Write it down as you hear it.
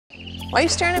Why are you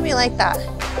staring at me like that?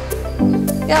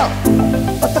 Yo,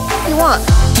 what the f you want?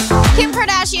 Kim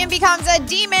Kardashian becomes a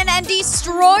demon and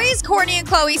destroys Kourtney and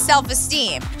Khloe's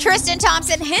self-esteem. Tristan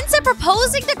Thompson hints at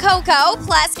proposing to Coco,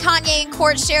 plus Kanye and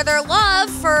Kourt share their love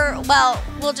for, well,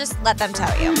 we'll just let them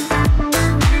tell you.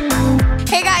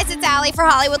 Hey guys, it's Allie for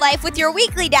Hollywood Life with your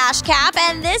weekly Dash Cap,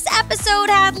 and this episode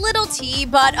had little tea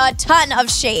but a ton of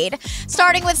shade.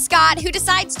 Starting with Scott, who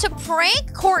decides to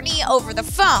prank Kourtney over the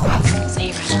phone.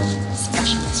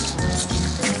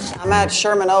 I'm at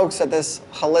Sherman Oaks at this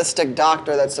holistic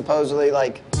doctor that's supposedly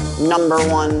like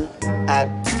 #1 at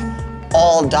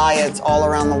all diets all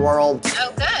around the world.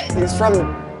 Oh, good. He's from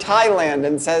Thailand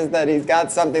and says that he's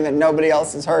got something that nobody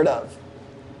else has heard of.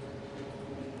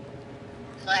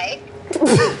 Like?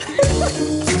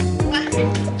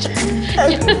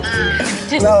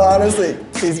 No, honestly,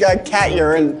 he's got cat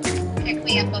urine. Pick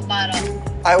me up a bottle.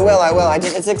 I will.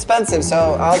 It's expensive,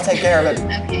 so I'll take care of it.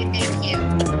 Okay, thank you.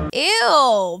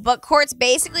 Ew, but Kourt's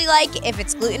basically like, if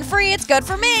it's gluten-free, it's good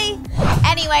for me.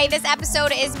 Anyway, this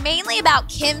episode is mainly about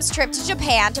Kim's trip to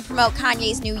Japan to promote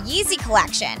Kanye's new Yeezy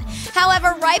collection.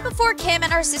 However, right before Kim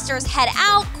and her sisters head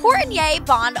out, Kourt and Ye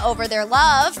bond over their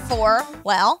love for,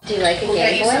 well... Do you like a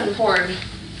Game Boy? Porn.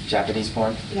 Japanese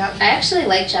porn? Yep. I actually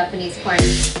like Japanese porn.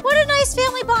 What a nice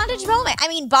family bondage moment. I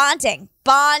mean, bonding.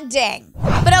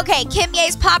 But okay, Kim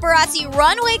Ye's paparazzi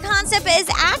runway concept is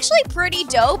actually pretty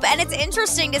dope, and it's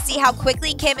interesting to see how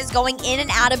quickly Kim is going in and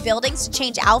out of buildings to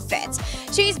change outfits.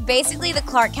 She's basically the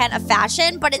Clark Kent of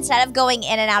fashion, but instead of going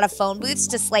in and out of phone booths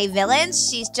to slay villains,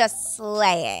 she's just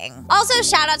slaying. Also,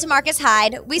 shout out to Marcus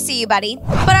Hyde. We see you, buddy.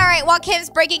 But alright, while Kim's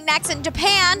breaking necks in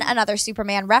Japan, another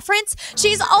Superman reference,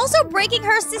 she's also breaking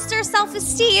her sister's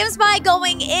self-esteem by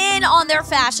going in on their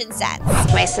fashion sense.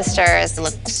 My sisters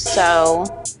look so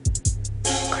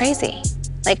crazy.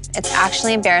 Like, it's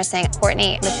actually embarrassing.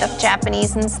 Kourtney with the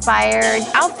Japanese-inspired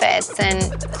outfits, and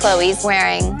Khloe's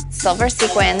wearing silver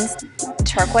sequins,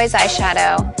 turquoise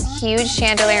eyeshadow, huge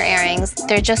chandelier earrings.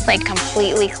 They're just like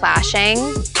completely clashing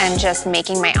and just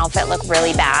making my outfit look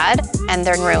really bad, and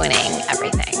they're ruining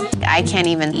everything. I can't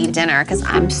even eat dinner because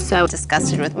I'm so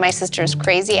disgusted with my sister's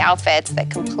crazy outfits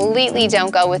that completely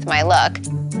don't go with my look.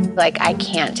 Like, I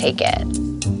can't take it.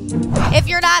 If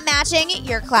you're not matching,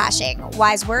 you're clashing.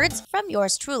 Wise words from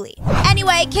yours truly.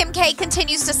 Anyway, Kim K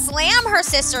continues to slam her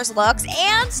sister's looks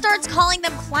and starts calling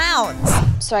them clowns.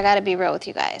 So I gotta be real with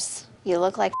you guys. You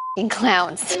look like f***ing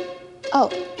clowns.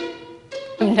 Oh,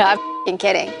 I'm not f***ing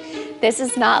kidding. This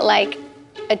is not like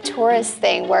a tourist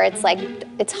thing where it's like,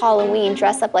 it's Halloween,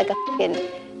 dress up like a f***ing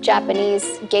Japanese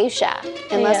geisha,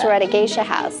 unless we're at a geisha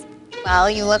house.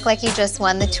 Well, you look like you just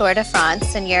won the Tour de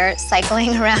France and you're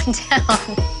cycling around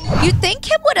town. You'd think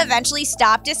Kim would eventually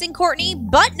stop dissing Kourtney,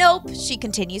 but nope, she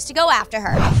continues to go after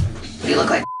her. You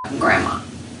look like grandma,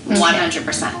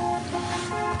 100%.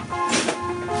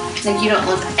 Like, you don't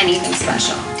look anything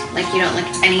special. Like, you don't look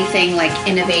anything like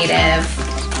innovative.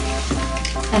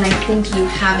 And I think you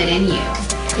have it in you.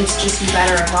 It's just you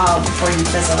better evolve before you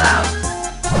fizzle out.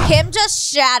 Kim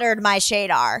just shattered my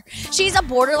shadar. She's a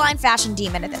borderline fashion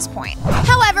demon at this point.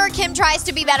 However, Kim tries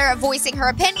to be better at voicing her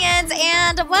opinions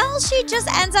and, well, she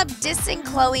just ends up dissing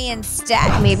Khloe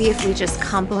instead. Maybe if we just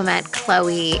compliment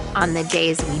Khloe on the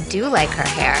days we do like her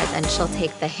hair, then she'll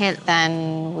take the hint,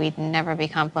 then we'd never be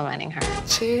complimenting her.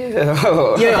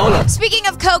 Chill. Yeah, Speaking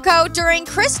of Coco, during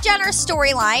Kris Jenner's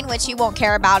storyline, which you won't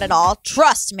care about at all,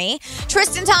 trust me,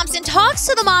 Tristan Thompson talks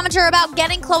to the momager about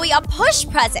getting Khloe a push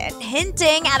present,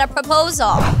 hinting at a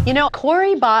proposal. You know,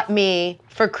 Corey bought me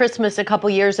for Christmas a couple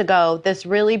years ago this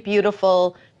really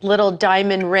beautiful little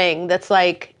diamond ring that's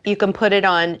like, you can put it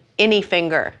on any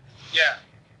finger.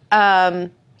 Yeah.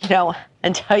 You know,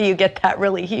 until you get that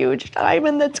really huge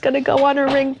diamond that's gonna go on her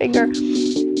ring finger.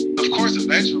 Of course,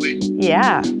 eventually.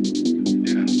 Yeah.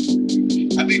 Yeah.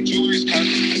 I think jewelry's kind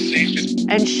of the safest.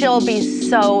 And she'll be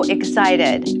so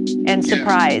excited and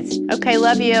surprised. Yeah. Okay,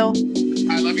 love you.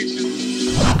 I love you too.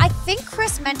 I think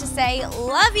Kris meant to say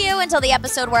love you until the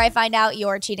episode where I find out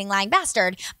you're a cheating, lying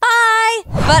bastard. Bye!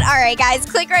 But all right, guys,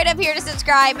 click right up here to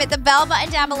subscribe, hit the bell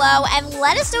button down below, and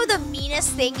let us know the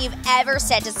meanest thing you've ever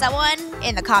said to someone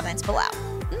in the comments below.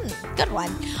 Good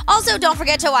one. Also, don't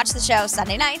forget to watch the show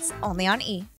Sunday nights, only on E!